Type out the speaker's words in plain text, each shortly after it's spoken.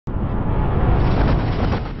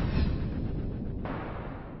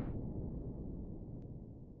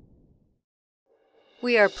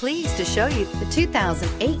We are pleased to show you the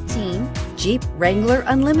 2018 Jeep Wrangler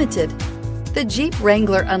Unlimited. The Jeep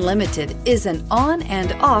Wrangler Unlimited is an on-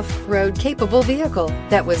 and off-road capable vehicle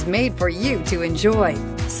that was made for you to enjoy.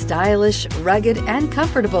 Stylish, rugged, and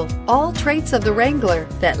comfortable, all traits of the Wrangler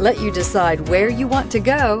that let you decide where you want to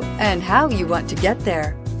go and how you want to get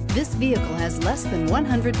there. This vehicle has less than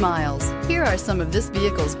 100 miles. Here are some of this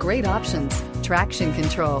vehicle's great options: traction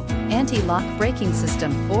control, anti-lock braking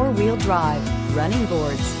system, four-wheel drive, running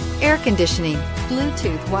boards, air conditioning,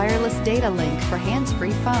 Bluetooth wireless data link for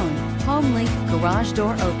hands-free phone, home link garage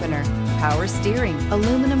door opener, power steering,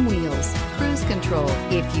 aluminum wheels, cruise control.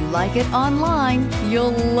 If you like it online,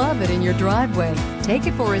 you'll love it in your driveway. Take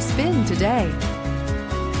it for a spin today.